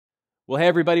Well, hey,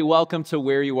 everybody, welcome to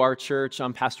Where You Are Church.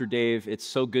 I'm Pastor Dave. It's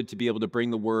so good to be able to bring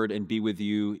the word and be with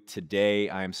you today.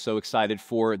 I am so excited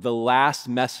for the last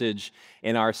message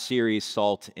in our series,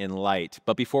 Salt and Light.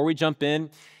 But before we jump in,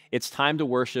 it's time to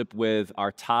worship with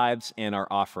our tithes and our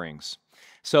offerings.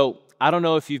 So I don't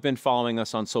know if you've been following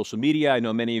us on social media. I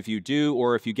know many of you do,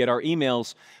 or if you get our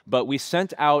emails, but we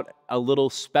sent out a little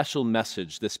special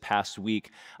message this past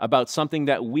week about something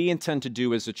that we intend to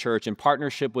do as a church in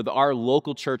partnership with our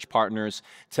local church partners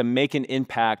to make an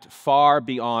impact far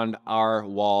beyond our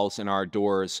walls and our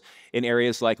doors in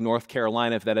areas like North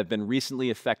Carolina that have been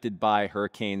recently affected by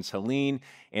Hurricanes Helene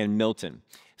and Milton.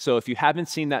 So if you haven't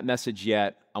seen that message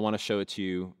yet, I want to show it to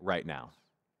you right now.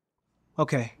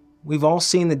 Okay. We've all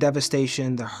seen the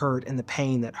devastation, the hurt, and the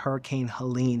pain that Hurricane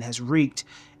Helene has wreaked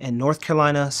in North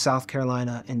Carolina, South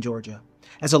Carolina, and Georgia.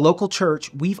 As a local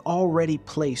church, we've already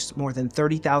placed more than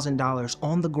 $30,000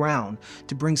 on the ground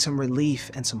to bring some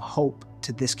relief and some hope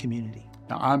to this community.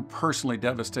 Now, I'm personally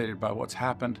devastated by what's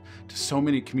happened to so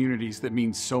many communities that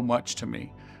mean so much to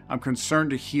me. I'm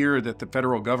concerned to hear that the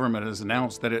federal government has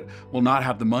announced that it will not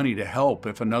have the money to help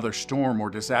if another storm or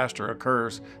disaster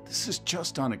occurs. This is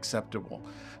just unacceptable.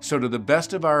 So to the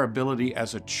best of our ability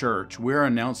as a church, we're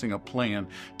announcing a plan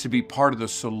to be part of the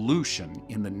solution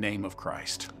in the name of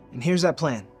Christ. And here's that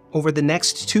plan. Over the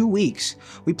next 2 weeks,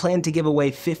 we plan to give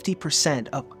away 50%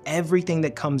 of everything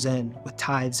that comes in with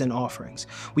tithes and offerings.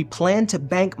 We plan to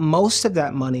bank most of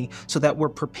that money so that we're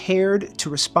prepared to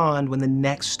respond when the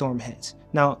next storm hits.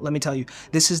 Now, let me tell you,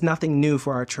 this is nothing new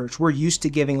for our church. We're used to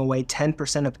giving away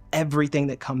 10% of everything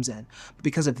that comes in. But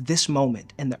because of this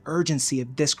moment and the urgency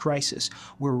of this crisis,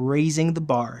 we're raising the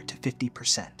bar to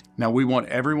 50%. Now, we want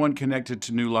everyone connected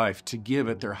to New Life to give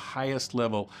at their highest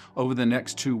level over the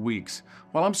next 2 weeks.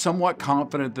 While I'm somewhat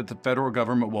confident that the federal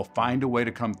government will find a way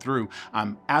to come through,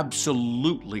 I'm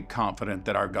absolutely confident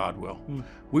that our God will.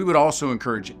 We would also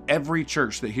encourage every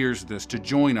church that hears this to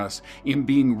join us in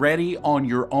being ready on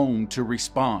your own to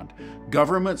respond.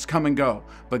 Governments come and go,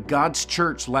 but God's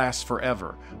church lasts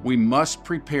forever. We must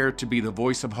prepare to be the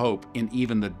voice of hope in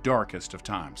even the darkest of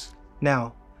times.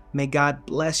 Now, may God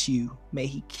bless you, may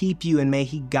He keep you, and may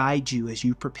He guide you as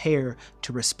you prepare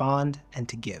to respond and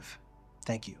to give.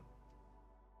 Thank you.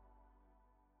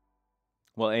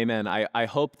 Well, amen. I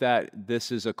hope that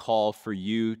this is a call for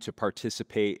you to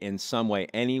participate in some way,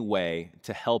 any way,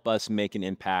 to help us make an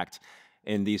impact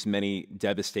in these many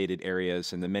devastated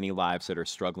areas and the many lives that are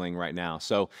struggling right now.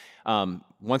 So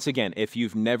once again, if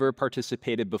you've never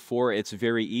participated before, it's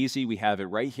very easy. We have it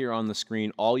right here on the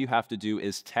screen. All you have to do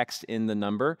is text in the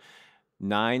number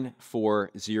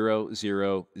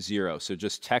 94000. So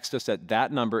just text us at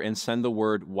that number and send the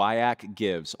word WHYAC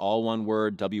gives, all one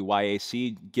word,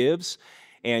 WYAC gives.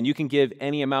 And you can give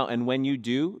any amount, and when you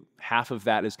do, half of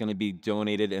that is going to be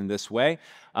donated in this way.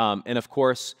 And of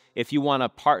course, if you want to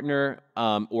partner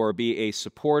or be a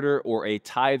supporter or a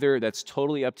tither, that's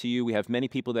totally up to you. We have many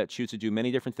people that choose to do many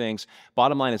different things.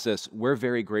 Bottom line is this: we're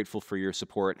very grateful for your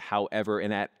support, however,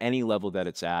 and at any level that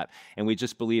it's at. And we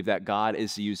just believe that God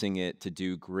is using it to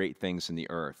do great things in the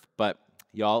earth. But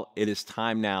y'all, it is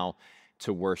time now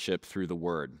to worship through the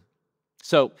Word.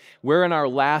 So we're in our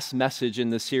last message in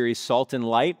the series, Salt and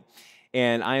Light,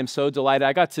 and I am so delighted.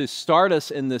 I got to start us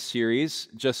in this series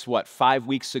just, 5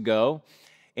 weeks ago,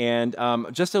 and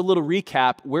just a little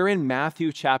recap, we're in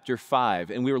Matthew chapter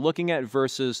 5, and we were looking at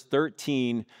verses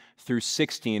 13 through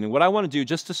 16, and what I want to do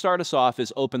just to start us off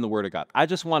is open the Word of God. I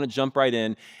just want to jump right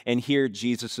in and hear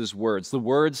Jesus' words, the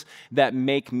words that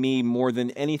make me more than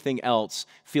anything else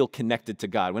feel connected to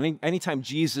God. Anytime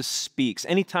Jesus speaks,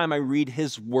 anytime I read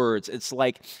His words, it's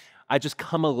like I just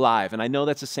come alive, and I know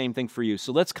that's the same thing for you.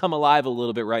 So let's come alive a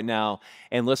little bit right now,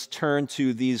 and let's turn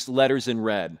to these letters in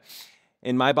red.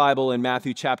 In my Bible, in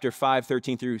Matthew chapter 5,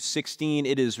 13 through 16,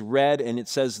 it is red, and it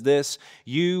says this: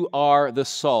 "You are the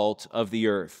salt of the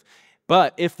earth.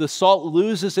 But if the salt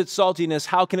loses its saltiness,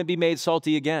 how can it be made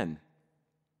salty again?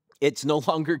 It's no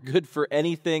longer good for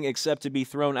anything except to be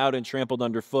thrown out and trampled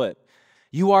underfoot.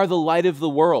 You are the light of the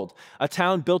world. A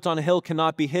town built on a hill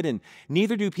cannot be hidden.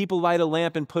 Neither do people light a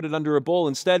lamp and put it under a bowl.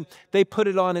 Instead, they put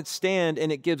it on its stand,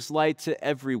 and it gives light to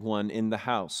everyone in the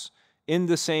house. In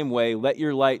the same way, let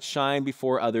your light shine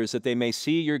before others, that they may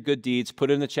see your good deeds." Put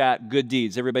it in the chat, good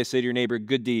deeds. Everybody say to your neighbor,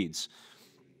 good deeds.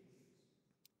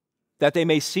 "That they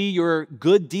may see your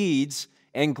good deeds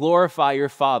and glorify your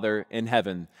Father in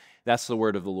heaven." That's the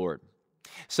word of the Lord.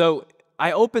 So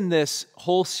I opened this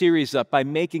whole series up by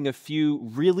making a few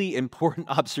really important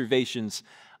observations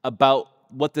about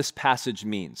what this passage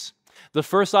means. The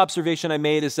first observation I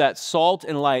made is that salt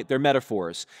and light, they're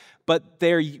metaphors, but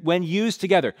they're, when used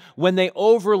together, when they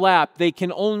overlap, they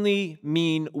can only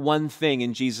mean one thing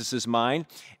in Jesus' mind,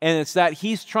 and it's that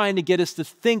he's trying to get us to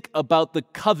think about the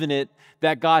covenant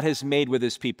that God has made with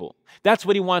his people. That's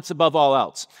what he wants above all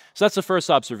else. So that's the first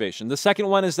observation. The second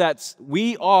one is that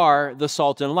we are the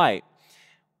salt and light.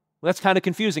 Well, that's kind of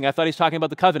confusing. I thought he's talking about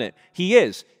the covenant. He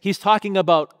is. He's talking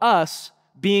about us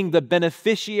being the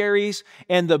beneficiaries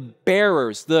and the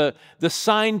bearers, the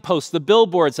signposts, the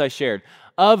billboards I shared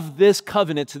of this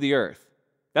covenant to the earth.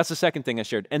 That's the second thing I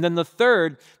shared. And then the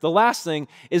third, the last thing,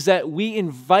 is that we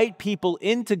invite people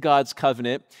into God's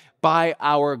covenant by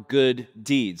our good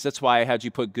deeds. That's why I had you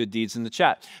put good deeds in the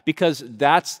chat, because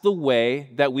that's the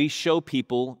way that we show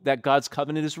people that God's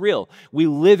covenant is real. We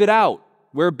live it out.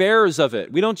 We're bearers of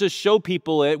it. We don't just show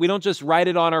people it. We don't just write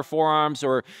it on our forearms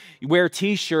or wear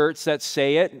t-shirts that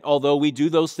say it, although we do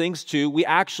those things too. We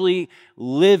actually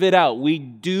live it out. We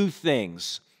do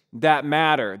things that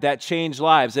matter, that change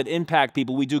lives, that impact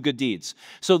people. We do good deeds.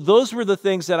 So those were the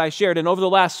things that I shared. And over the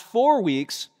last 4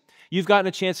 weeks, you've gotten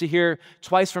a chance to hear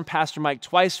twice from Pastor Mike,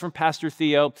 twice from Pastor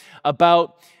Theo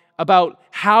about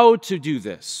how to do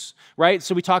this, right?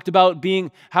 So we talked about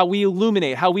being how we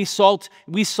illuminate, how we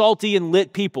salty and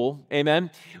lit people,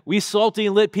 amen? We salty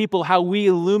and lit people, how we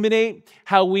illuminate,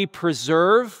 how we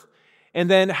preserve, and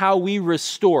then how we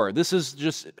restore. This is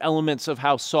just elements of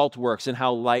how salt works and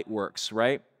how light works,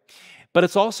 right? But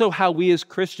it's also how we as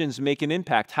Christians make an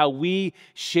impact, how we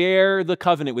share the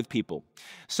covenant with people.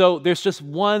 So there's just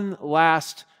one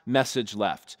last message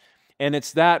left, and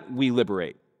it's that we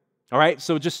liberate. All right?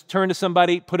 So just turn to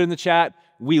somebody, put in the chat,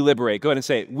 we liberate. Go ahead and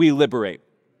say it, we liberate.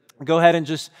 Go ahead and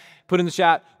just put in the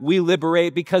chat, we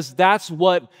liberate, because that's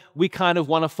what we kind of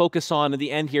want to focus on at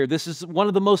the end here. This is one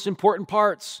of the most important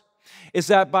parts, is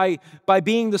that by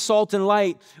being the salt and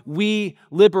light, we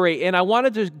liberate. And I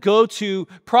wanted to go to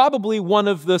probably one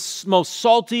of the most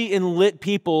salty and lit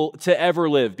people to ever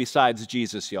live besides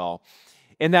Jesus, y'all.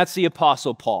 And that's the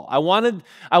Apostle Paul. I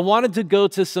wanted to go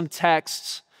to some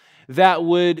texts that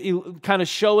would kind of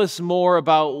show us more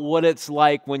about what it's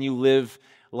like when you live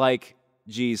like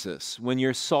Jesus, when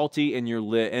you're salty and you're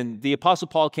lit. And the Apostle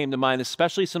Paul came to mind,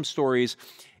 especially some stories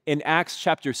in Acts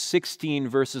chapter 16,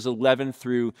 verses 11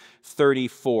 through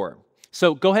 34.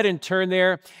 So go ahead and turn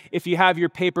there. If you have your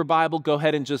paper Bible, go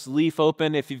ahead and just leaf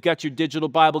open. If you've got your digital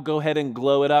Bible, go ahead and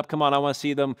glow it up. Come on, I want to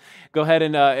see them. Go ahead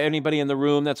and anybody in the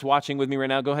room that's watching with me right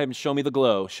now, go ahead and show me the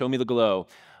glow. Show me the glow.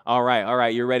 All right,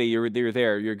 you're ready. You're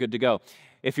there. You're good to go.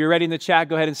 If you're ready in the chat,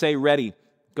 go ahead and say ready.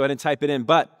 Go ahead and type it in.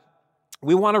 But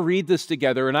we want to read this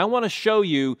together, and I want to show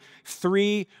you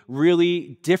 3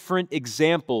 really different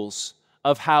examples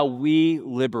of how we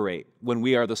liberate when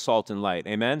we are the salt and light.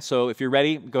 Amen? So if you're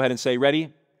ready, go ahead and say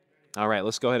ready. All right,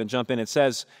 let's go ahead and jump in. It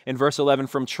says in verse 11,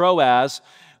 from Troas,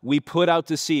 we put out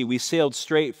to sea. We sailed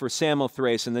straight for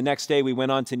Samothrace, and the next day we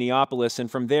went on to Neapolis,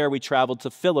 and from there we traveled to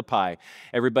Philippi.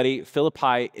 Everybody,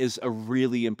 Philippi is a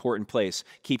really important place.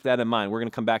 Keep that in mind. We're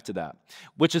going to come back to that,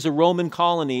 which is a Roman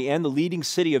colony and the leading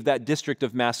city of that district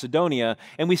of Macedonia,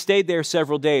 and we stayed there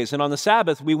several days. And on the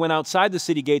Sabbath, we went outside the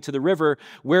city gate to the river,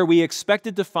 where we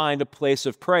expected to find a place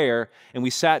of prayer, and we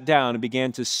sat down and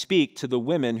began to speak to the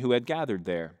women who had gathered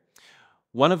there.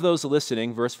 One of those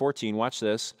listening, verse 14, watch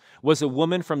this, was a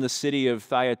woman from the city of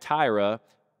Thyatira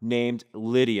named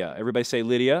Lydia. Everybody say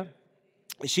Lydia.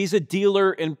 She's a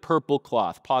dealer in purple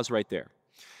cloth. Pause right there.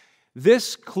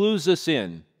 This clues us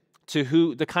in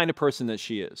to the kind of person that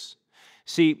she is.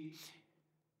 See,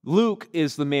 Luke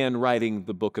is the man writing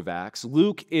the book of Acts.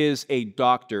 Luke is a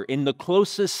doctor in the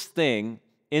closest thing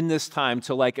in this time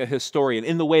to like a historian,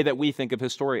 in the way that we think of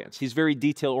historians. He's very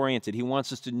detail-oriented. He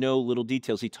wants us to know little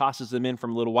details. He tosses them in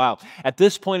from a little while. At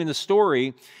this point in the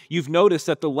story, you've noticed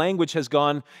that the language has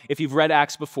gone, if you've read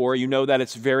Acts before, you know that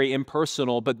it's very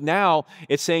impersonal, but now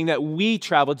it's saying that we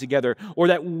traveled together or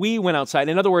that we went outside.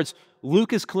 In other words,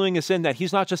 Luke is cluing us in that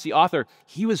he's not just the author,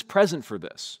 he was present for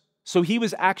this. So he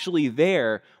was actually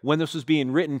there when this was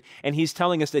being written, and he's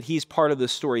telling us that he's part of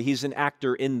this story. He's an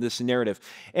actor in this narrative.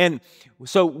 And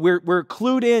so we're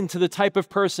clued in to the type of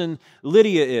person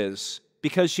Lydia is,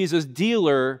 because she's a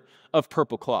dealer of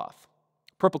purple cloth.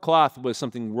 Purple cloth was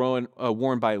something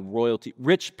worn by royalty.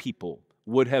 Rich people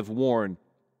would have worn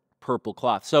purple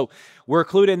cloth. So we're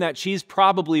clued in that she's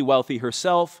probably wealthy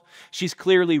herself. She's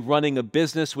clearly running a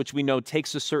business, which we know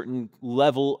takes a certain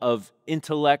level of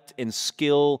intellect and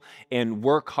skill and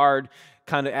work hard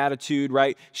kind of attitude,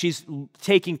 right? She's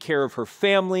taking care of her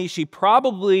family. She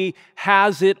probably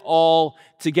has it all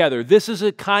together. This is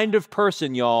a kind of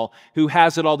person, y'all, who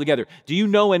has it all together. Do you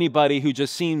know anybody who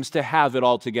just seems to have it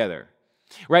all together?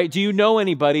 right? Do you know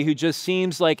anybody who just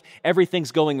seems like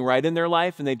everything's going right in their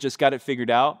life and they've just got it figured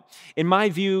out? In my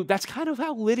view, that's kind of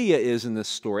how Lydia is in this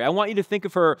story. I want you to think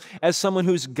of her as someone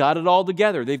who's got it all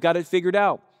together. They've got it figured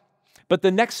out. But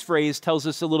the next phrase tells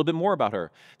us a little bit more about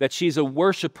her, that she's a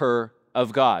worshiper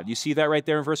of God. You see that right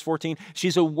there in verse 14?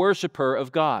 She's a worshiper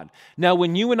of God. Now,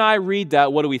 when you and I read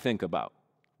that, what do we think about?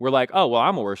 We're like, oh, well,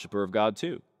 I'm a worshiper of God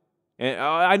too. And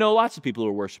I know lots of people who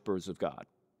are worshipers of God.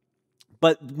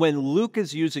 But when Luke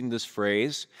is using this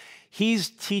phrase, he's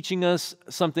teaching us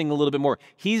something a little bit more.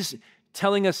 He's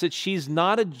telling us that she's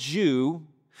not a Jew,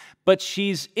 but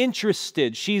she's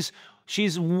interested.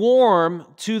 She's warm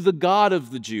to the God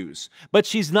of the Jews, but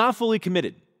she's not fully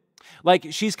committed. Like,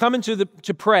 she's coming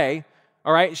to pray,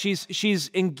 all right?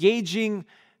 She's engaging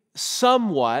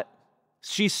somewhat.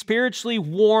 She's spiritually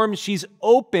warm. She's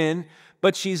open,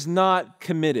 but she's not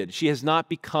committed. She has not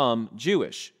become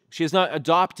Jewish. She has not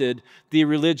adopted the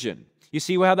religion. You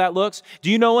see how that looks?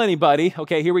 Do you know anybody?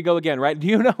 Okay, here we go again, right? Do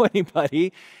you know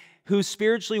anybody who's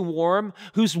spiritually warm,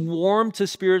 who's warm to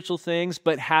spiritual things,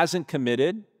 but hasn't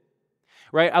committed?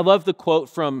 Right? I love the quote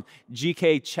from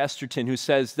G.K. Chesterton, who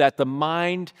says that the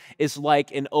mind is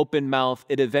like an open mouth.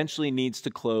 It eventually needs to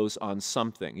close on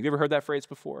something. Have you ever heard that phrase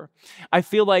before? I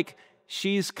feel like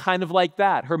she's kind of like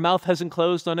that. Her mouth hasn't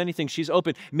closed on anything. She's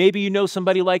open. Maybe you know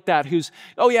somebody like that who's,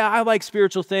 oh yeah, I like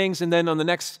spiritual things, and then on the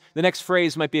next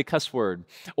phrase might be a cuss word.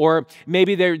 Or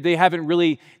maybe they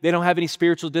don't have any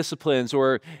spiritual disciplines,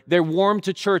 or they're warm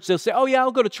to church. They'll say, oh yeah,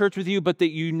 I'll go to church with you, but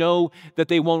that you know that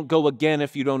they won't go again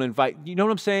if you don't invite. You know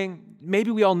what I'm saying? Maybe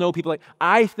we all know people like,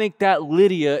 I think that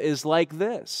Lydia is like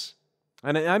this.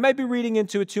 And I might be reading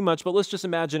into it too much, but let's just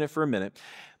imagine it for a minute.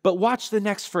 But watch the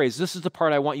next phrase. This is the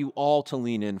part I want you all to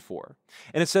lean in for.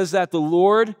 And it says that the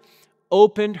Lord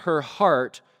opened her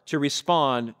heart to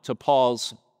respond to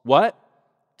Paul's what?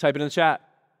 Type it in the chat.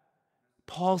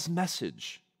 Paul's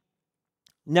message.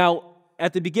 Now,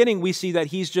 at the beginning, we see that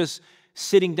he's just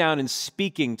sitting down and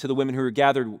speaking to the women who were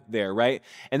gathered there, right?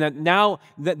 And that now,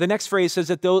 the next phrase says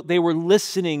that they were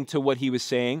listening to what he was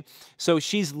saying. So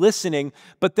she's listening.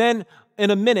 But then,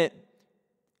 in a minute,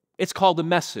 it's called a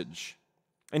message.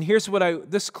 And here's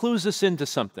this clues us into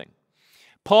something.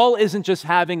 Paul isn't just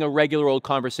having a regular old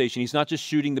conversation. He's not just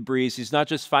shooting the breeze. He's not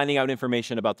just finding out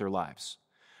information about their lives.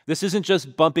 This isn't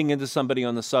just bumping into somebody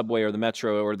on the subway or the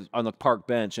metro or on the park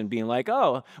bench and being like,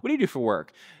 oh, what do you do for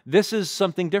work? This is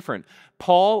something different.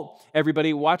 Paul,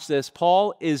 everybody watch this,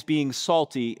 Paul is being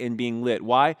salty and being lit.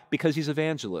 Why? Because he's an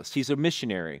evangelist. He's a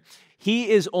missionary.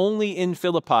 He is only in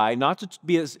Philippi, not to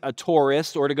be a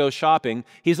tourist or to go shopping.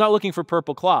 He's not looking for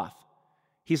purple cloth.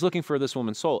 He's looking for this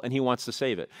woman's soul, and he wants to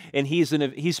save it. And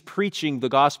he's preaching the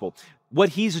gospel. What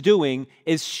he's doing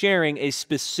is sharing a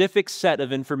specific set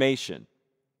of information.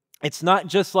 It's not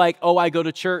just like, oh, I go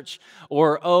to church,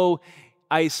 or, oh,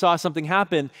 I saw something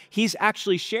happen. He's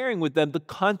actually sharing with them the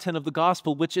content of the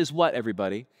gospel, which is what,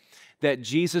 everybody? That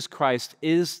Jesus Christ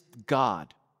is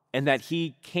God, and that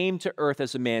he came to earth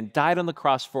as a man, died on the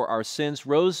cross for our sins,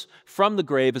 rose from the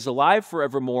grave, is alive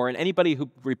forevermore, and anybody who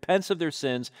repents of their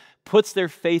sins, puts their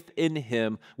faith in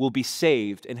him, will be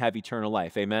saved and have eternal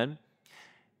life. Amen?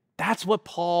 That's what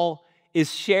Paul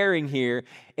is sharing here.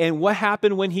 And what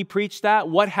happened when he preached that?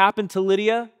 What happened to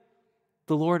Lydia?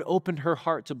 The Lord opened her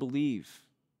heart to believe.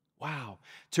 Wow.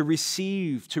 To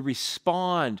receive, to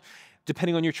respond,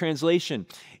 depending on your translation.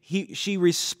 She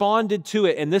responded to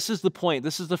it, and this is the point.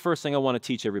 This is the first thing I want to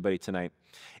teach everybody tonight,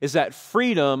 is that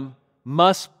freedom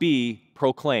must be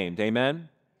proclaimed. Amen?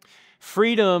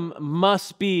 Freedom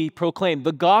must be proclaimed.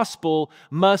 The gospel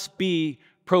must be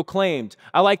proclaimed.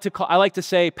 I like to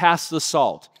say, pass the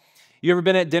salt. You ever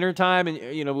been at dinner time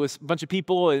and with a bunch of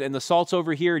people and the salt's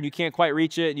over here and you can't quite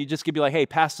reach it and you just could be like, hey,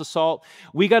 pass the salt.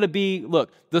 We got to be, look,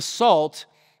 the salt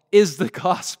is the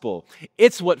gospel.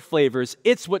 It's what flavors.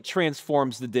 It's what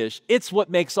transforms the dish. It's what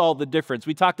makes all the difference.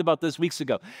 We talked about this weeks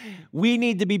ago. We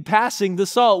need to be passing the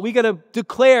salt. We got to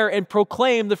declare and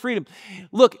proclaim the freedom.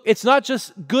 Look, it's not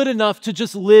just good enough to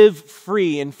just live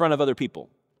free in front of other people.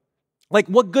 Like,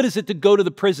 what good is it to go to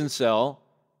the prison cell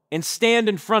and stand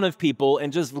in front of people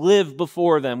and just live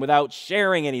before them without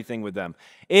sharing anything with them?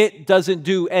 It doesn't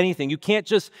do anything. You can't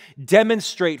just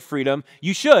demonstrate freedom.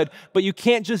 You should, but you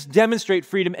can't just demonstrate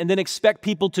freedom and then expect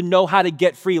people to know how to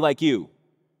get free like you.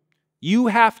 You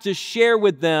have to share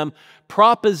with them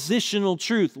propositional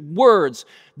truth, words,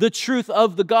 the truth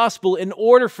of the gospel in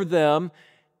order for them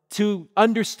to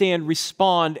understand,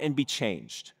 respond, and be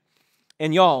changed.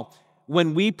 And y'all,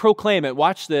 when we proclaim it,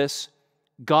 watch this,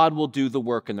 God will do the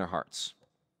work in their hearts.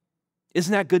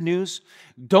 Isn't that good news?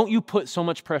 Don't you put so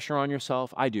much pressure on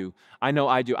yourself? I do. I know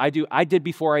I do. I did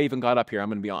before I even got up here. I'm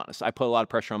going to be honest. I put a lot of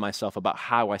pressure on myself about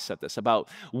how I said this, about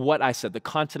what I said, the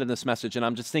content of this message. And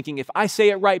I'm just thinking, if I say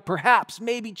it right, perhaps,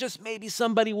 maybe, just maybe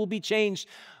somebody will be changed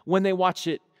when they watch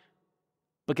it.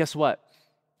 But guess what?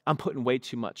 I'm putting way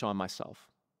too much on myself.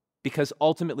 Because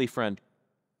ultimately, friend,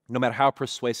 no matter how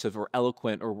persuasive or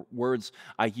eloquent or words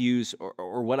I use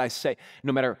or what I say,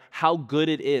 no matter how good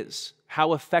it is,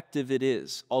 how effective it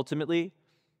is, ultimately,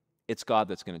 it's God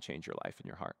that's going to change your life and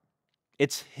your heart.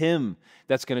 It's Him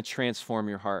that's going to transform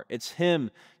your heart. It's Him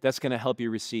that's going to help you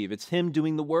receive. It's Him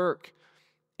doing the work.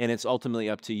 And it's ultimately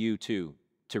up to you, too,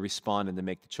 to respond and to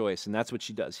make the choice. And that's what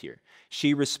she does here.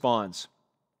 She responds.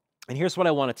 And here's what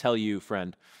I want to tell you,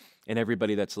 friend, and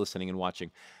everybody that's listening and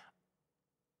watching.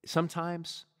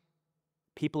 Sometimes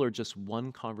people are just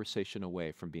one conversation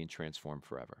away from being transformed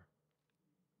forever.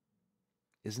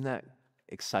 Isn't that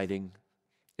exciting?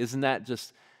 Doesn't that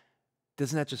just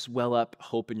well up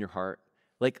hope in your heart?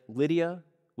 Like Lydia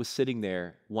was sitting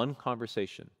there, one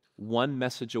conversation, one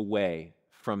message away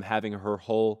from having her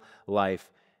whole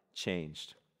life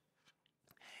changed.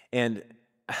 And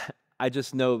I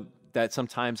just know that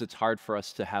sometimes it's hard for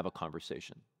us to have a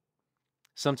conversation.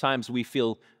 Sometimes we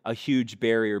feel a huge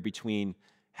barrier between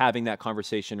having that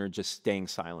conversation or just staying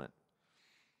silent.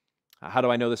 How do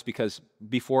I know this? Because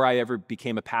before I ever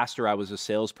became a pastor, I was a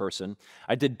salesperson.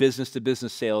 I did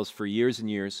business-to-business sales for years and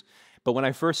years. But when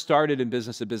I first started in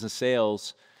business-to-business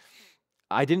sales,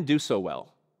 I didn't do so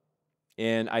well.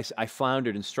 And I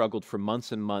floundered and struggled for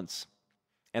months and months.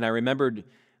 And I remembered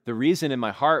the reason in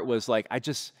my heart was like,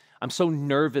 I'm so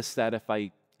nervous that if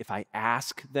I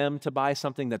ask them to buy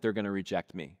something, that they're going to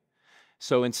reject me.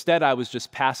 So instead, I was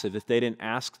just passive. If they didn't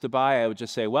ask to buy, I would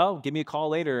just say, well, give me a call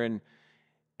later.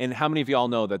 And how many of you all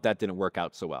know that didn't work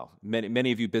out so well?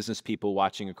 Many of you business people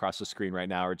watching across the screen right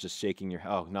now are just shaking your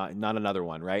head. Oh, not another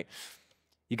one, right?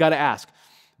 You got to ask.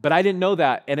 But I didn't know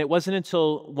that. And it wasn't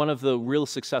until one of the real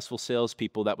successful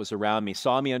salespeople that was around me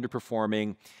saw me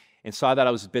underperforming and saw that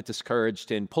I was a bit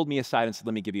discouraged and pulled me aside and said,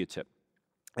 let me give you a tip.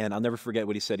 And I'll never forget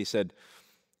what he said. He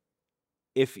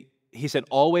said,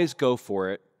 always go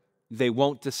for it. They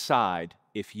won't decide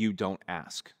if you don't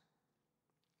ask.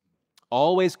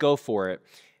 Always go for it.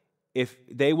 If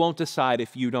they won't decide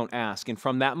if you don't ask. And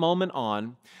from that moment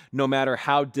on, no matter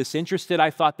how disinterested I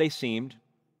thought they seemed,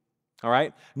 all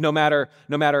right, no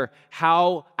matter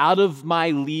how out of my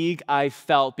league I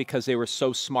felt because they were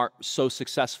so smart, so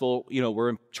successful, were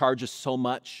in charge of so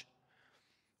much,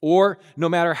 or no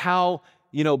matter how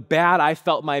bad I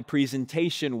felt my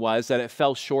presentation was, that it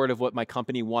fell short of what my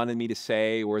company wanted me to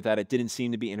say, or that it didn't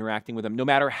seem to be interacting with them. No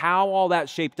matter how all that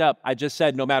shaped up, I just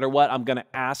said, no matter what, I'm going to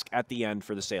ask at the end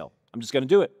for the sale. I'm just going to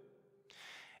do it.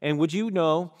 And would you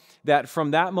know that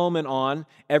from that moment on,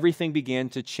 everything began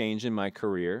to change in my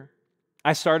career?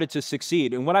 I started to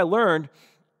succeed. And what I learned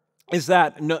is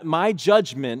that my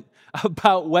judgment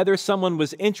about whether someone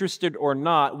was interested or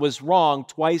not was wrong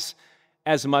twice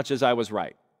as much as I was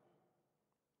right.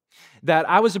 That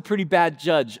I was a pretty bad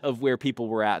judge of where people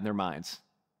were at in their minds.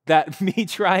 That me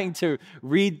trying to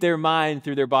read their mind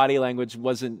through their body language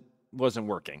wasn't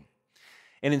working.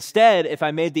 And instead, if I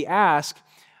made the ask,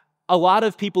 a lot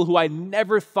of people who I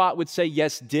never thought would say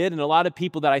yes did, and a lot of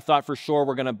people that I thought for sure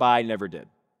were going to buy never did.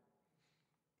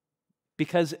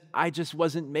 Because I just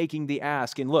wasn't making the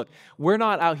ask. And look, we're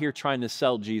not out here trying to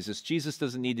sell Jesus. Jesus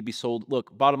doesn't need to be sold.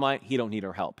 Look, bottom line, He don't need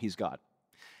our help. He's God.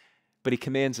 But He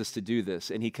commands us to do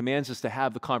this, and He commands us to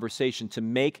have the conversation, to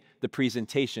make the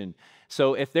presentation.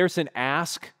 So if there's an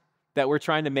ask that we're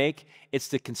trying to make, it's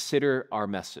to consider our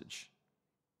message.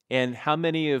 And how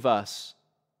many of us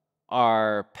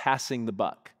are passing the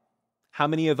buck? How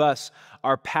many of us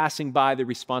are passing by the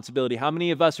responsibility? How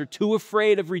many of us are too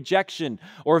afraid of rejection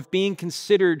or of being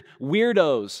considered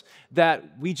weirdos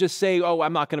that we just say, oh,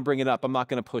 I'm not going to bring it up, I'm not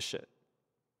going to push it?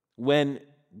 When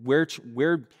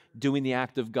we're doing the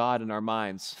act of God in our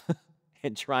minds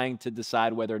and trying to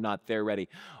decide whether or not they're ready,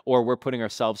 or we're putting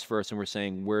ourselves first and we're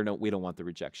saying we don't want the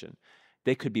rejection.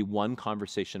 They could be one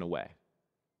conversation away.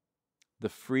 The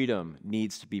freedom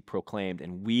needs to be proclaimed,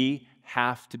 and we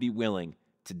have to be willing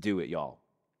to do it, y'all.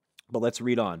 But let's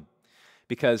read on,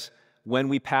 because when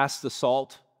we pass the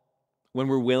salt, when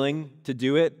we're willing to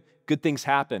do it, good things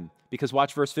happen. Because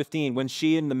watch verse 15. When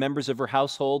she and the members of her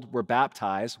household were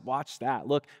baptized, watch that.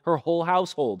 Look, her whole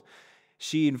household.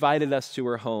 She invited us to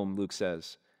her home, Luke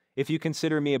says. If you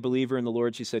consider me a believer in the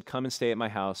Lord, she said, come and stay at my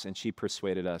house. And she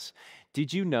persuaded us.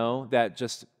 Did you know that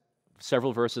just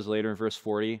several verses later in verse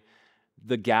 40,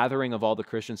 the gathering of all the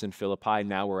Christians in Philippi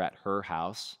now were at her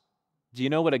house? Do you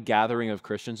know what a gathering of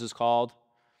Christians is called?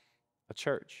 a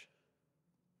church.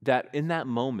 That in that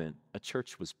moment, a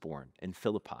church was born in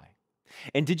Philippi.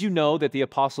 And did you know that the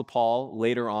Apostle Paul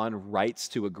later on writes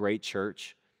to a great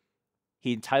church?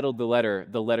 He entitled the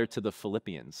letter to the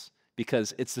Philippians,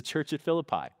 because it's the church at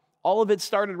Philippi. All of it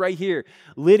started right here.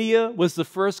 Lydia was the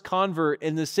first convert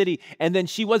in the city, and then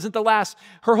she wasn't the last.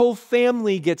 Her whole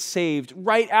family gets saved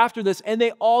right after this, and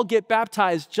they all get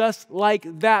baptized just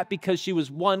like that, because she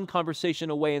was one conversation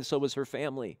away, and so was her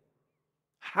family.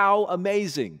 How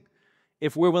amazing.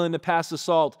 If we're willing to pass the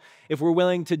salt, if we're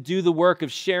willing to do the work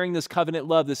of sharing this covenant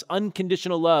love, this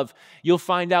unconditional love, you'll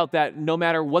find out that no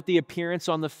matter what the appearance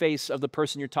on the face of the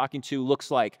person you're talking to looks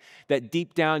like, that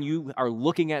deep down you are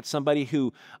looking at somebody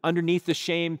who, underneath the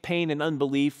shame, pain, and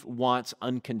unbelief, wants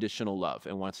unconditional love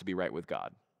and wants to be right with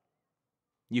God.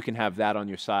 You can have that on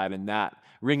your side and that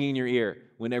ringing in your ear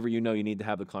whenever you know you need to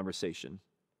have the conversation.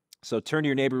 So turn to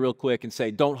your neighbor real quick and say,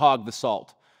 don't hog the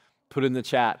salt. Put it in the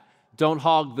chat. Don't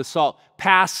hog the salt.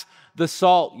 Pass the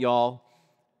salt, y'all.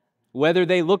 Whether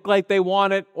they look like they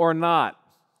want it or not.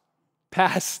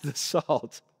 Pass the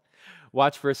salt.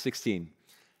 Watch verse 16.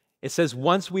 It says,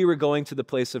 once we were going to the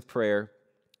place of prayer,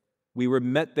 we were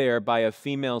met there by a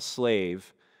female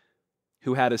slave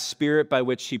who had a spirit by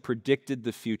which she predicted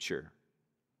the future.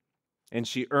 And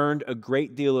she earned a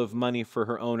great deal of money for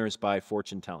her owners by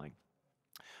fortune telling.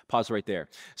 Pause right there.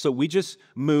 So we just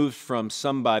moved from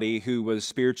somebody who was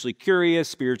spiritually curious,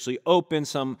 spiritually open,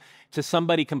 to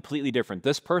somebody completely different.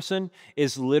 This person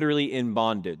is literally in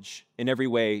bondage in every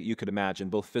way you could imagine,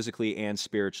 both physically and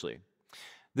spiritually.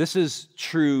 This is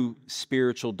true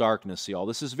spiritual darkness, y'all.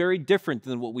 This is very different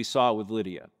than what we saw with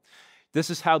Lydia. This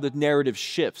is how the narrative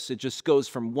shifts. It just goes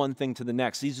from one thing to the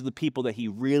next. These are the people that he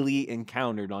really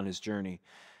encountered on his journey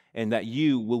and that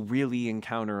you will really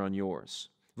encounter on yours.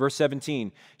 Verse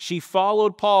 17, she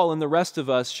followed Paul and the rest of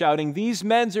us, shouting, these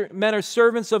men are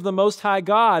servants of the Most High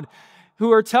God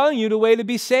who are telling you the way to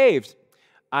be saved.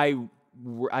 I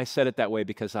said it that way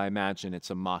because I imagine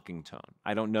it's a mocking tone.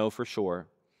 I don't know for sure.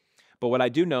 But what I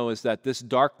do know is that this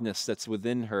darkness that's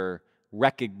within her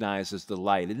recognizes the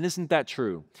light. And isn't that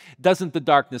true? Doesn't the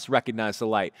darkness recognize the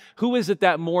light? Who is it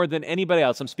that more than anybody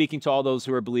else? I'm speaking to all those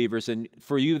who are believers, and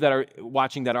for you that are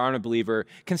watching that aren't a believer,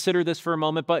 consider this for a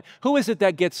moment, but who is it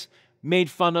that gets made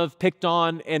fun of, picked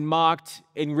on, and mocked,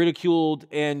 and ridiculed,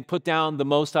 and put down the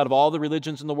most out of all the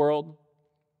religions in the world?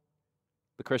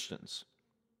 The Christians.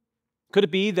 Could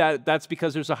it be that that's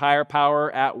because there's a higher power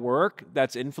at work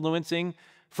that's influencing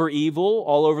for evil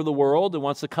all over the world and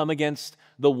wants to come against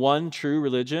the one true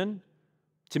religion?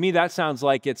 To me, that sounds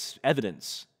like it's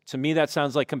evidence. To me, that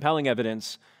sounds like compelling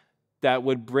evidence that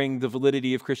would bring the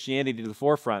validity of Christianity to the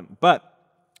forefront. But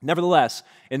nevertheless,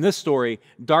 in this story,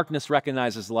 darkness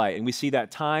recognizes light, and we see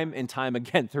that time and time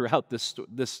again throughout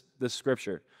this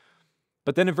scripture.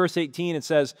 But then in verse 18, it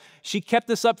says, she kept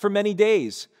this up for many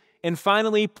days, and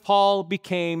finally Paul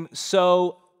became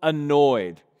so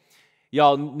annoyed.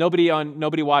 Y'all, nobody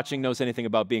watching knows anything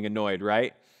about being annoyed,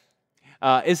 right?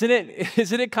 Isn't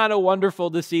it kind of wonderful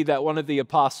to see that one of the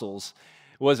apostles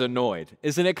was annoyed?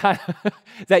 Isn't it kind of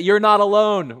that you're not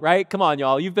alone, right? Come on,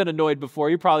 y'all. You've been annoyed before.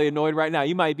 You're probably annoyed right now.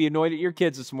 You might be annoyed at your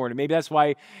kids this morning. Maybe that's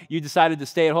why you decided to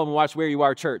stay at home and watch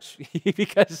WhereYouAre.Church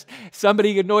because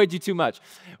somebody annoyed you too much,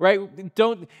 right?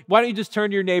 Why don't you just turn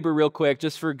to your neighbor real quick,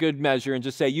 just for good measure, and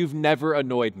just say, you've never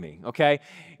annoyed me, okay?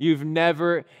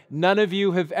 None of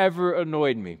you have ever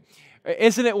annoyed me.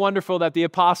 Isn't it wonderful that the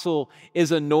apostle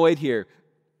is annoyed here?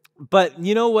 But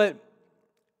you know what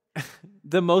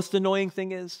the most annoying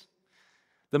thing is?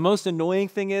 The most annoying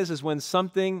thing is when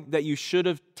something that you should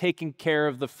have taken care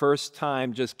of the first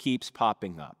time just keeps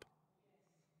popping up.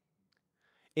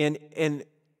 And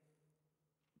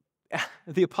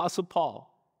the Apostle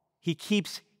Paul, he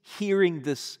keeps hearing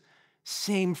this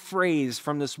same phrase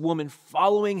from this woman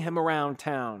following him around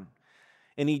town.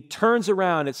 And he turns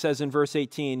around, it says in verse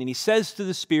 18, and he says to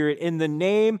the Spirit, in the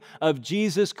name of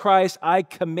Jesus Christ, I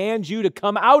command you to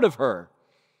come out of her.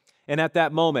 And at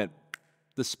that moment,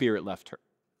 the Spirit left her.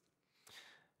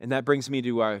 And that brings me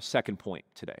to our second point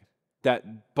today,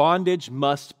 that bondage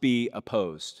must be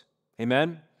opposed.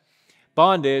 Amen?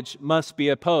 Bondage must be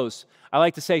opposed. I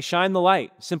like to say, shine the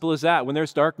light. Simple as that. When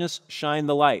there's darkness, shine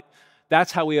the light.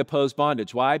 That's how we oppose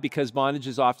bondage. Why? Because bondage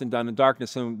is often done in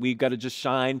darkness, and we've got to just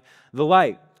shine the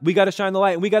light. We got to shine the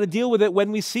light, and we got to deal with it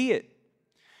when we see it.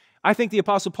 I think the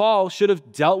Apostle Paul should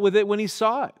have dealt with it when he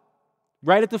saw it.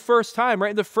 Right at the first time, right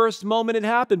in the first moment it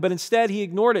happened, but instead he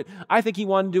ignored it. I think he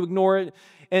wanted to ignore it,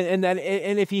 and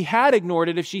if he had ignored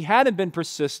it, if she hadn't been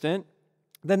persistent,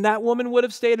 then that woman would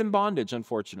have stayed in bondage,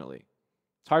 unfortunately.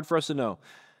 It's hard for us to know.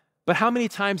 But how many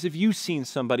times have you seen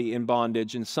somebody in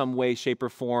bondage in some way, shape, or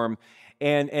form,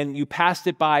 and you passed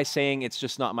it by saying, it's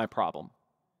just not my problem.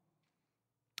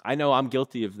 I know I'm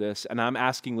guilty of this, and I'm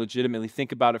asking legitimately,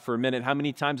 think about it for a minute. How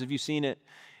many times have you seen it?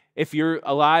 If you're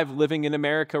alive, living in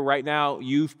America right now,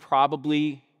 you've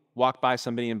probably walked by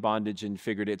somebody in bondage and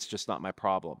figured it's just not my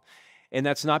problem. And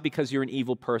that's not because you're an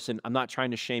evil person. I'm not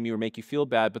trying to shame you or make you feel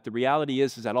bad, but the reality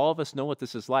is that all of us know what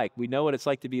this is like. We know what it's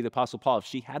like to be the Apostle Paul. If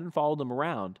she hadn't followed him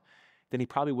around, then he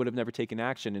probably would have never taken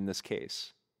action in this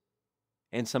case.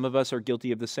 And some of us are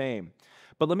guilty of the same.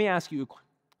 But let me ask you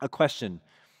a question.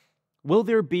 Will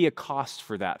there be a cost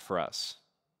for that for us?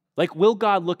 Like, will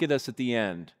God look at us at the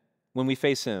end when we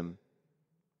face him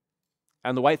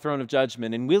on the white throne of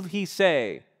judgment, and will he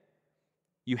say,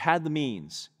 you had the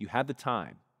means, you had the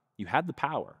time, you had the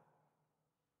power,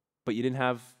 but you didn't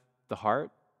have the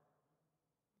heart?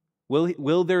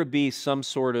 Will there be some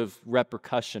sort of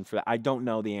repercussion for that? I don't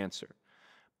know the answer.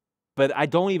 But I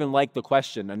don't even like the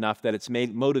question enough that it's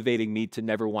motivating me to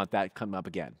never want that come up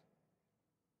again.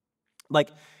 Like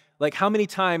how many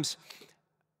times,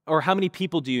 or how many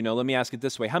people do you know, let me ask it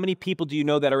this way, how many people do you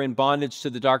know that are in bondage to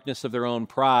the darkness of their own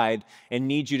pride and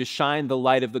need you to shine the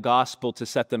light of the gospel to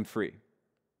set them free?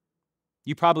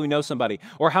 You probably know somebody.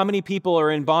 Or how many people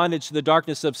are in bondage to the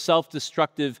darkness of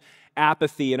self-destructive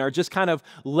apathy and are just kind of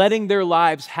letting their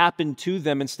lives happen to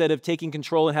them instead of taking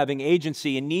control and having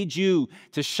agency and need you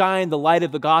to shine the light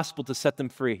of the gospel to set them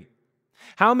free?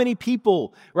 How many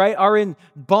people, right, are in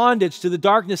bondage to the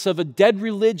darkness of a dead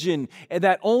religion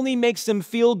that only makes them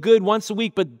feel good once a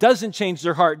week but doesn't change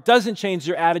their heart, doesn't change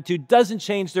their attitude, doesn't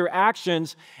change their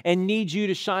actions, and need you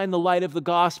to shine the light of the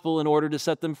gospel in order to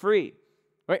set them free?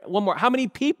 Right? One more. How many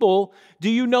people do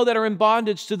you know that are in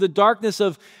bondage to the darkness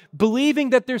of believing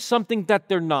that there's something that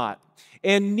they're not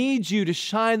and need you to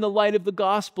shine the light of the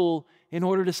gospel in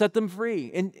order to set them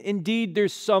free? And indeed,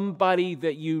 there's somebody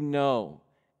that you know.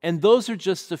 And those are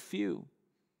just a few.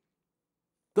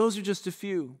 Those are just a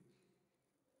few.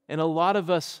 And a lot of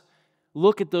us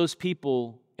look at those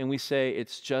people and we say,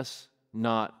 it's just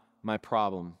not my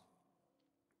problem.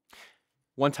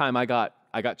 One time I got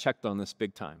checked on this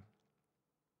big time.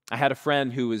 I had a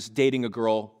friend who was dating a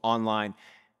girl online,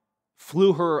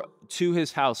 flew her to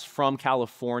his house from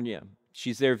California.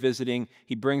 She's there visiting.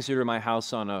 He brings her to my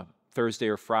house on a Thursday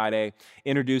or Friday,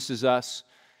 introduces us,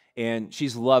 and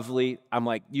she's lovely. I'm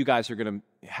like, you guys are going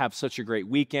to have such a great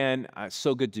weekend.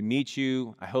 So good to meet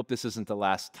you. I hope this isn't the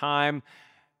last time.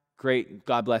 Great.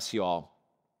 God bless you all.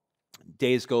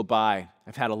 Days go by.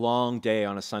 I've had a long day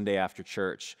on a Sunday after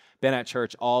church. Been at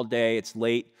church all day. It's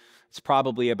late. It's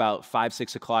probably about 5,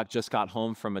 6 o'clock. Just got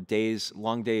home from a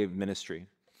long day of ministry.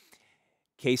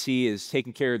 Casey is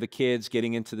taking care of the kids,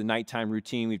 getting into the nighttime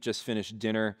routine. We've just finished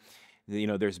dinner. You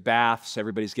know, there's baths.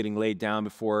 Everybody's getting laid down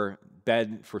before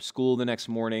bed for school the next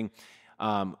morning.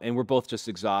 And we're both just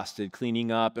exhausted,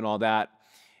 cleaning up and all that.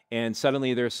 And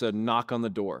suddenly there's a knock on the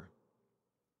door.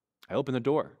 I open the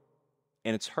door,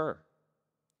 and it's her.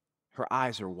 Her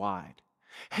eyes are wide.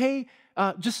 Hey,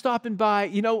 just stopping by.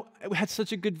 You know, we had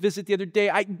such a good visit the other day.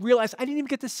 I realized I didn't even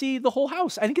get to see the whole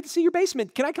house. I didn't get to see your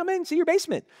basement. Can I come in and see your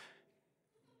basement?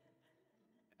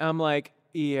 I'm like,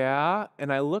 yeah.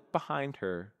 And I look behind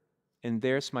her, and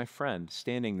there's my friend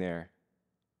standing there,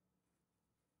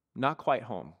 not quite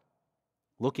home,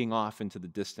 looking off into the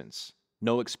distance,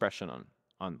 no expression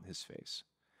on his face.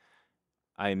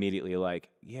 I immediately like,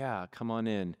 yeah, come on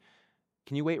in.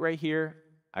 Can you wait right here?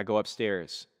 I go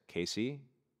upstairs. Casey,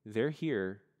 they're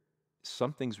here.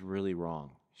 Something's really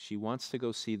wrong. She wants to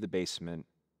go see the basement.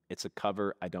 It's a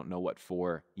cover. I don't know what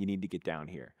for. You need to get down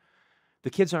here. The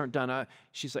kids aren't done.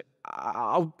 She's like,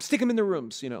 I'll stick them in the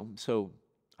rooms, you know. So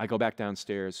I go back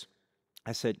downstairs.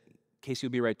 I said, Casey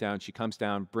will be right down. She comes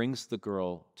down, brings the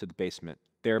girl to the basement.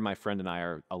 There, my friend and I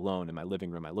are alone in my living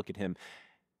room. I look at him.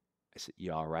 I said,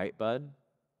 you all right, bud?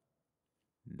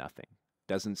 Nothing.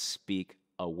 Doesn't speak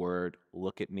a word.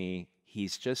 Look at me.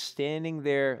 He's just standing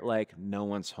there like no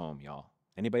one's home, y'all.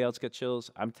 Anybody else get chills?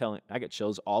 I get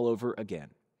chills all over again.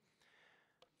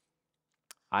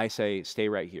 I say, stay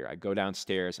right here. I go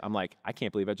downstairs. I'm like, I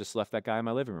can't believe I just left that guy in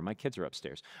my living room. My kids are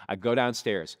upstairs. I go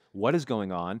downstairs. What is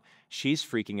going on? She's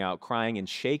freaking out, crying and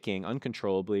shaking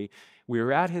uncontrollably. We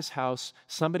were at his house.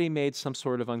 Somebody made some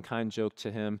sort of unkind joke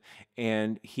to him,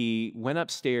 and he went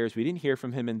upstairs. We didn't hear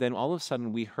from him, and then all of a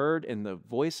sudden we heard in the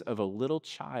voice of a little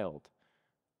child,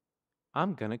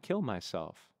 I'm going to kill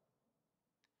myself,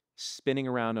 spinning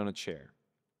around on a chair.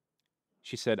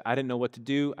 She said, I didn't know what to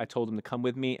do. I told him to come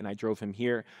with me, and I drove him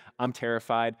here. I'm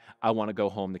terrified. I want to go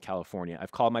home to California.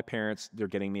 I've called my parents. They're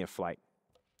getting me a flight.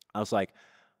 I was like,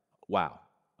 wow,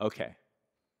 okay.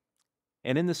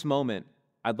 And in this moment,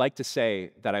 I'd like to say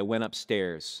that I went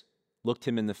upstairs looked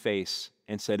him in the face,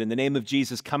 and said, "In the name of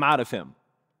Jesus, come out of him."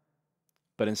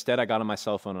 But instead, I got on my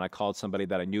cell phone and I called somebody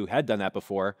that I knew had done that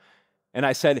before. And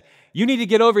I said, "You need to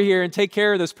get over here and take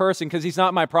care of this person because he's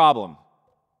not my problem."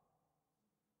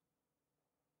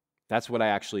 That's what I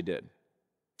actually did.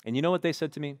 And you know what they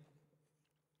said to me?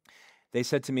 They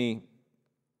said to me,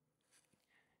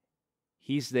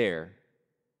 "He's there.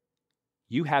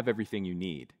 You have everything you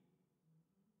need.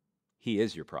 He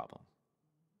is your problem.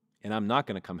 And I'm not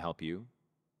going to come help you.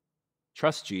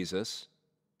 Trust Jesus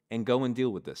and go and deal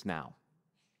with this now."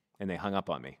 And they hung up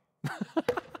on me.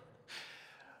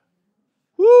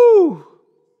 Woo!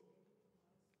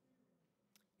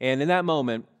 And in that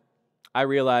moment, I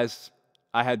realized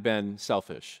I had been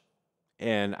selfish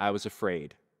and I was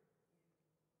afraid.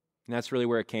 And that's really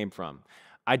where it came from.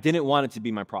 I didn't want it to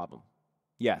be my problem.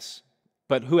 Yes,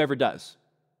 but whoever does.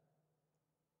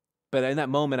 But in that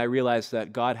moment, I realized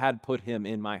that God had put him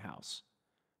in my house,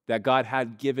 that God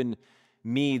had given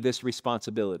me this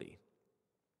responsibility.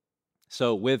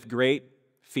 So with great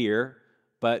fear,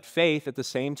 but faith at the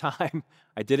same time,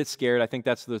 I did it scared. I think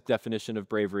that's the definition of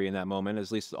bravery in that moment,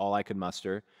 at least all I could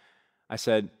muster. I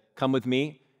said, "Come with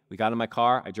me." We got in my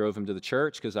car. I drove him to the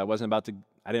church because I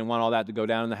didn't want all that to go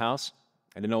down in the house.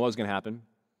 I didn't know what was going to happen.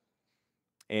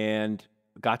 And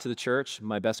got to the church.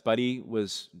 My best buddy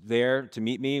was there to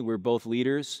meet me. We're both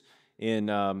leaders in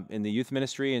the youth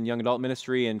ministry and young adult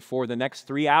ministry. And for the next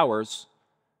 3 hours,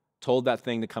 told that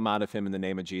thing to come out of him in the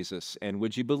name of Jesus. And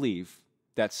would you believe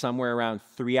that somewhere around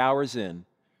 3 hours in,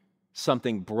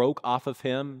 something broke off of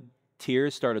him?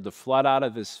 Tears started to flood out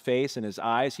of his face and his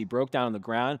eyes. He broke down on the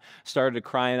ground, started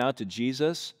crying out to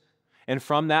Jesus. And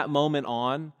from that moment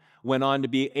on, went on to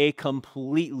be a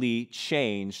completely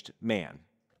changed man.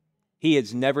 He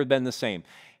has never been the same.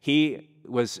 He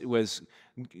was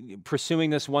pursuing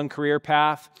this one career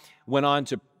path, went on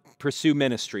to pursue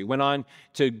ministry, went on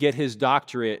to get his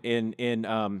doctorate in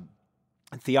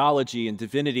theology and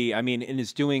divinity. I mean, and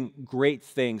is doing great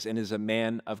things and is a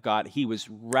man of God. He was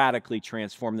radically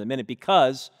transformed in a minute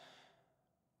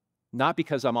not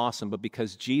because I'm awesome, but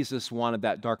because Jesus wanted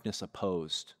that darkness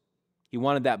opposed. He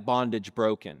wanted that bondage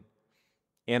broken.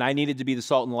 And I needed to be the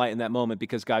salt and the light in that moment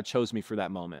because God chose me for that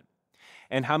moment.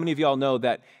 And how many of y'all know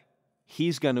that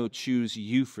he's going to choose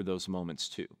you for those moments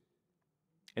too?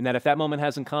 And that if that moment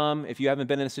hasn't come, if you haven't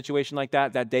been in a situation like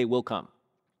that, that day will come.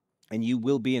 And you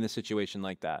will be in a situation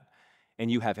like that.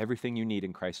 And you have everything you need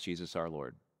in Christ Jesus our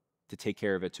Lord to take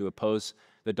care of it, to oppose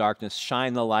the darkness,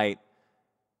 shine the light,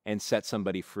 and set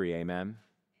somebody free. Amen?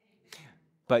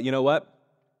 But you know what?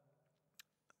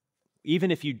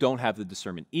 Even if you don't have the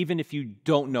discernment, even if you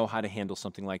don't know how to handle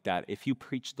something like that, if you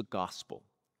preach the gospel,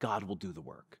 God will do the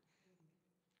work.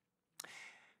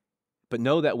 But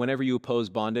know that whenever you oppose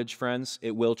bondage, friends,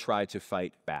 it will try to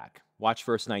fight back. Watch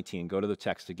verse 19. Go to the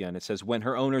text again. It says, "When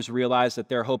her owners realized that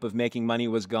their hope of making money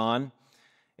was gone,"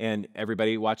 and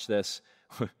everybody watch this,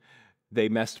 they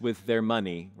messed with their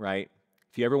money, right?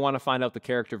 If you ever want to find out the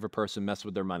character of a person, mess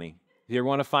with their money. If you ever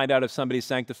want to find out if somebody's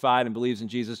sanctified and believes in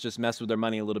Jesus, just mess with their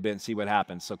money a little bit and see what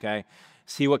happens, okay?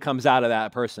 See what comes out of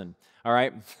that person, all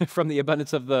right? From the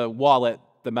abundance of the wallet,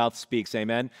 the mouth speaks,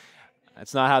 amen?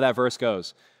 That's not how that verse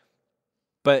goes.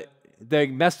 But they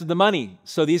messed with the money,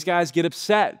 so these guys get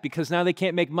upset because now they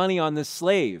can't make money on this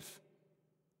slave.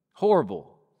 Horrible.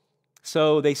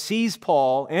 So they seize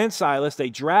Paul and Silas,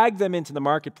 they drag them into the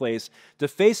marketplace to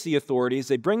face the authorities,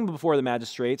 they bring them before the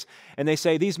magistrates, and they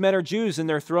say, "These men are Jews, and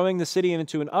they're throwing the city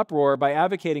into an uproar by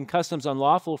advocating customs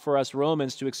unlawful for us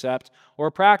Romans to accept or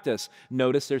practice."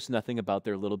 Notice there's nothing about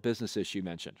their little business issue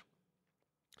mentioned.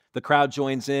 The crowd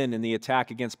joins in the attack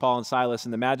against Paul and Silas,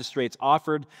 and the magistrates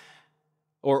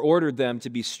ordered them to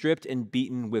be stripped and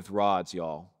beaten with rods,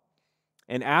 y'all.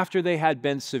 And after they had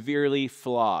been severely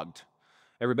flogged,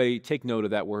 everybody take note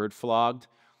of that word, flogged,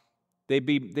 they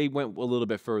went a little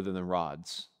bit further than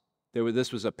rods.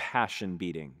 This was a passion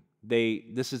beating.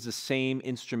 This is the same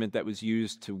instrument that was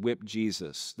used to whip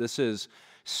Jesus. This is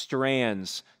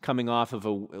strands coming off of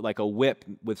like a whip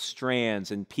with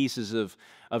strands and pieces of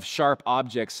sharp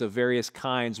objects of various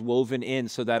kinds woven in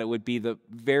so that it would be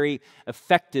very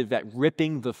effective at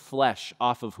ripping the flesh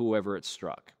off of whoever it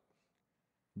struck.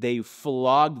 They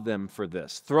flogged them for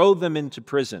this, throw them into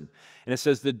prison. And it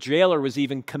says the jailer was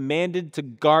even commanded to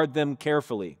guard them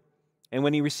carefully. And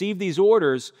when he received these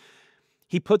orders,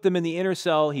 he put them in the inner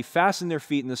cell, he fastened their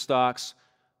feet in the stocks.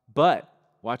 But,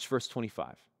 watch verse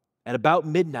 25. At about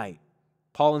midnight,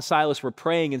 Paul and Silas were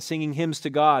praying and singing hymns to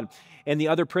God, and the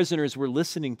other prisoners were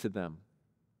listening to them.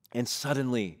 And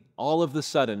suddenly, all of the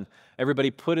sudden,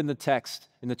 everybody put in the text,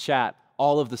 in the chat,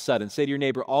 all of the sudden. Say to your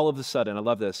neighbor, all of the sudden. I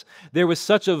love this. There was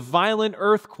such a violent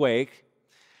earthquake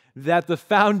that the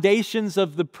foundations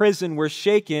of the prison were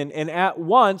shaken, and at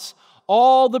once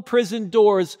all the prison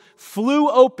doors flew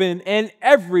open and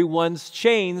everyone's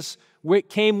chains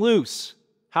came loose.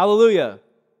 Hallelujah.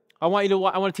 I want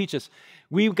to teach us.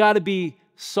 We've got to be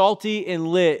salty and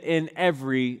lit in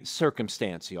every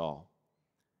circumstance, y'all.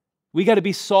 We got to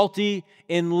be salty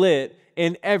and lit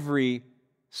in every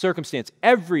circumstance.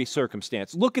 Every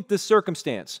circumstance. Look at this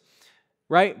circumstance.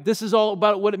 Right? This is all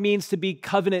about what it means to be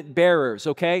covenant bearers,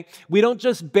 okay? We don't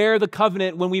just bear the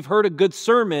covenant when we've heard a good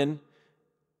sermon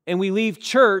and we leave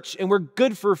church and we're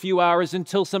good for a few hours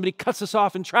until somebody cuts us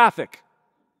off in traffic.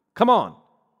 Come on.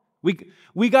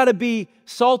 We got to be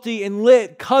salty and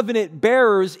lit covenant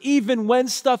bearers even when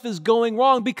stuff is going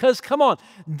wrong, because, come on,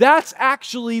 that's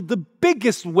actually the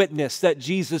biggest witness that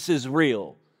Jesus is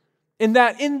real. And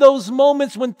that in those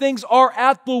moments when things are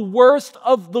at the worst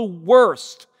of the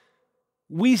worst,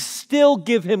 we still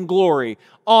give Him glory,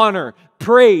 honor,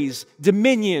 praise,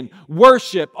 dominion,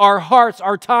 worship, our hearts,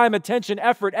 our time, attention,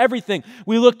 effort, everything.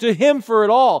 We look to Him for it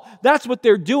all. That's what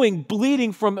they're doing,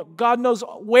 bleeding from God knows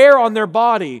where on their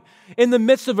body, in the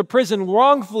midst of a prison,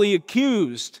 wrongfully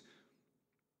accused.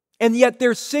 And yet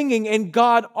they're singing and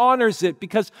God honors it,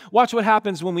 because watch what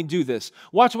happens when we do this.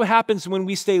 Watch what happens when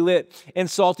we stay lit and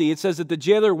salty. It says that the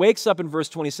jailer wakes up in verse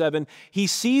 27. He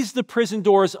sees the prison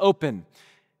doors open.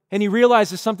 And he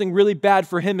realizes something really bad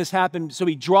for him has happened. So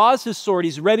he draws his sword.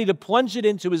 He's ready to plunge it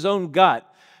into his own gut,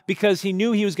 because he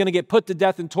knew he was going to get put to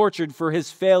death and tortured for his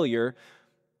failure,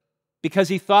 because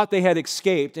he thought they had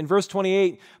escaped. In verse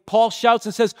 28, Paul shouts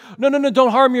and says, no,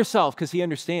 don't harm yourself, because he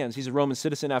understands. He's a Roman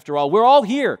citizen after all. We're all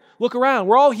here. Look around.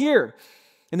 We're all here.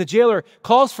 And the jailer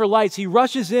calls for lights. He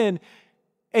rushes in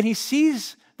and he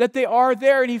sees that they are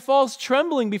there, and he falls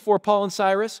trembling before Paul and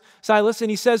Silas,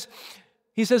 and he says,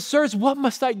 sirs, what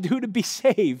must I do to be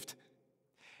saved?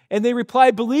 And they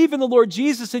replied, believe in the Lord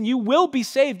Jesus and you will be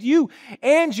saved, you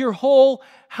and your whole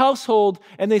household.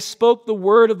 And they spoke the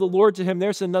word of the Lord to him.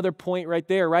 There's another point right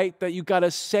there, right? That you got to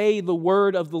say the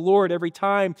word of the Lord every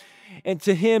time, and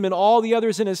to him and all the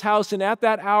others in his house. And at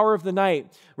that hour of the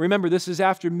night, remember this is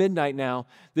after midnight now,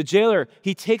 the jailer,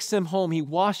 he takes them home. He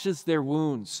washes their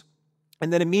wounds.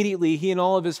 And then immediately, he and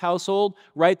all of his household,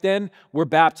 right then, were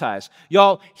baptized.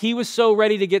 Y'all, he was so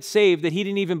ready to get saved that he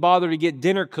didn't even bother to get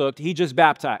dinner cooked. He just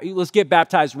baptized. Let's get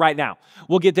baptized right now.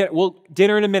 We'll get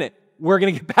dinner in a minute. We're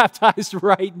going to get baptized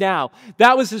right now.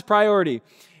 That was his priority.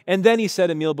 And then he set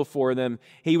a meal before them.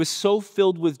 He was so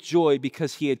filled with joy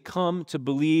because he had come to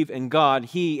believe in God,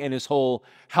 he and his whole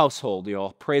household,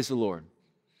 y'all. Praise the Lord.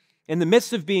 In the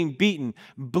midst of being beaten,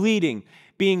 bleeding,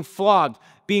 being flogged,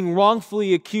 being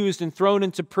wrongfully accused and thrown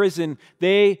into prison,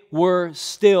 they were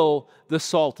still the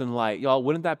salt and light. Y'all,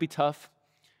 wouldn't that be tough?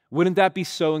 Wouldn't that be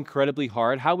so incredibly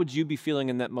hard? How would you be feeling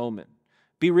in that moment?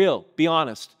 Be real. Be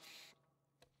honest.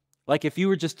 Like if you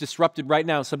were just disrupted right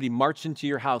now, somebody marched into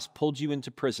your house, pulled you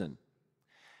into prison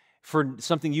for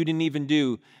something you didn't even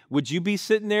do, would you be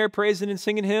sitting there praising and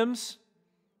singing hymns?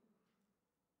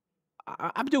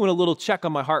 I'm doing a little check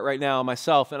on my heart right now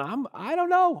myself, and I don't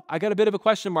know. I got a bit of a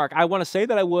question mark. I want to say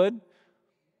that I would,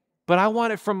 but I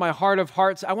want it from my heart of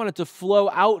hearts. I want it to flow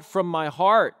out from my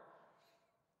heart.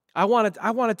 I want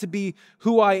it to be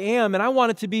who I am, and I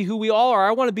want it to be who we all are.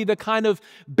 I want to be the kind of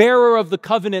bearer of the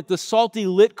covenant, the salty,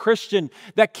 lit Christian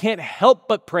that can't help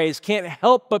but praise, can't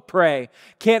help but pray,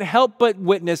 can't help but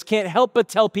witness, can't help but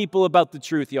tell people about the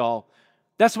truth, y'all.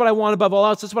 That's what I want above all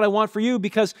else. That's what I want for you,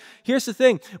 because here's the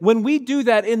thing. When we do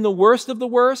that in the worst of the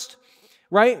worst,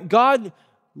 right, God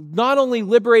not only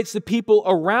liberates the people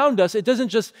around us, it doesn't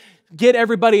just get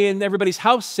everybody in everybody's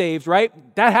house saved,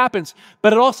 right? That happens.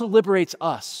 But it also liberates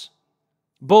us,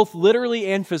 both literally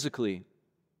and physically,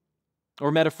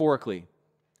 or metaphorically.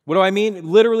 What do I mean?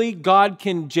 Literally, God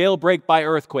can jailbreak by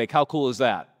earthquake. How cool is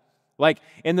that? Like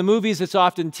in the movies, it's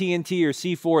often TNT or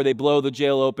C4. They blow the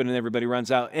jail open and everybody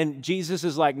runs out. And Jesus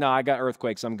is like, nah, I got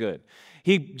earthquakes. I'm good.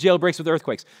 He jailbreaks with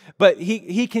earthquakes. But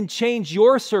he can change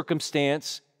your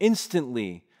circumstance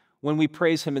instantly when we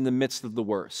praise him in the midst of the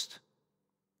worst.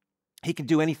 He can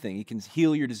do anything. He can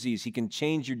heal your disease. He can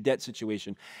change your debt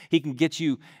situation. He can get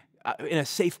you in a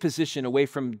safe position away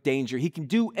from danger. He can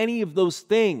do any of those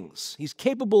things. He's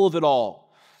capable of it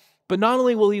all. But not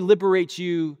only will he liberate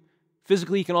you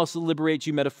physically, he can also liberate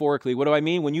you metaphorically. What do I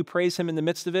mean? When you praise him in the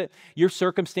midst of it, your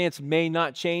circumstance may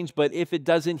not change, but if it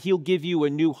doesn't, he'll give you a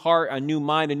new heart, a new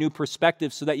mind, a new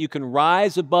perspective so that you can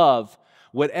rise above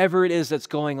whatever it is that's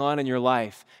going on in your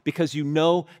life because you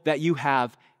know that you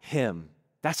have him.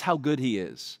 That's how good he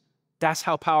is. That's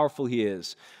how powerful he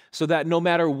is. So that no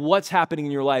matter what's happening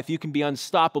in your life, you can be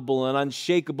unstoppable and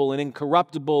unshakable and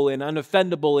incorruptible and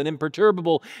unoffendable and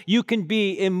imperturbable. You can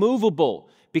be immovable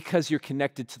because you're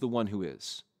connected to the one who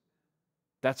is.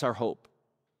 That's our hope.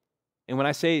 And when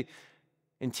I say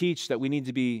and teach that we need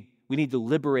to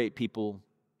liberate people,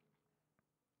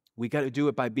 we got to do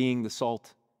it by being the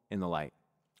salt and the light.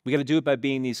 We got to do it by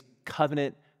being these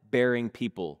covenant-bearing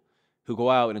people who go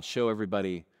out and show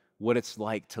everybody what it's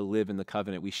like to live in the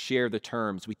covenant. We share the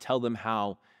terms. We tell them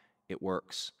how it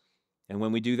works. And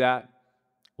when we do that,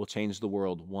 we'll change the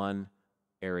world one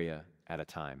area at a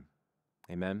time.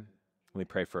 Amen? Let me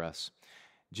pray for us.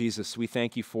 Jesus, we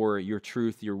thank you for your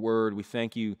truth, your word. We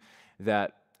thank you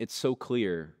that it's so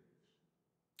clear.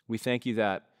 We thank you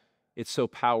that it's so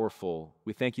powerful.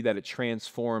 We thank you that it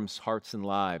transforms hearts and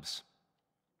lives.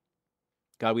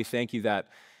 God, we thank you that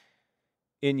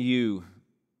in you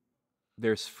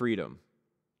there's freedom.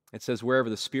 It says, wherever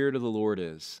the Spirit of the Lord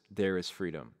is, there is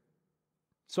freedom.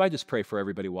 So I just pray for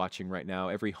everybody watching right now,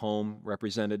 every home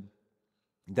represented,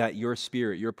 that your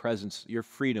spirit, your presence, your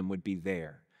freedom would be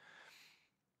there.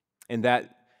 And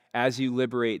that as you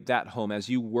liberate that home, as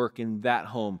you work in that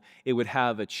home, it would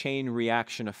have a chain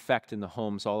reaction effect in the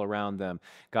homes all around them.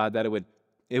 God, that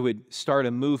it would start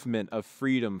a movement of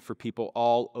freedom for people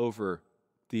all over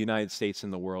the United States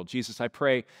and the world. Jesus, I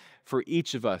pray for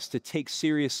each of us to take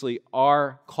seriously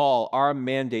our call, our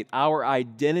mandate, our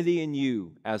identity in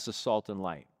you as the salt and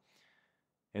light,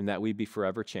 and that we'd be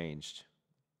forever changed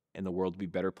and the world would be a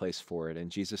better place for it. In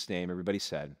Jesus' name, everybody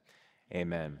said,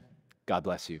 amen. God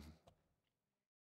bless you.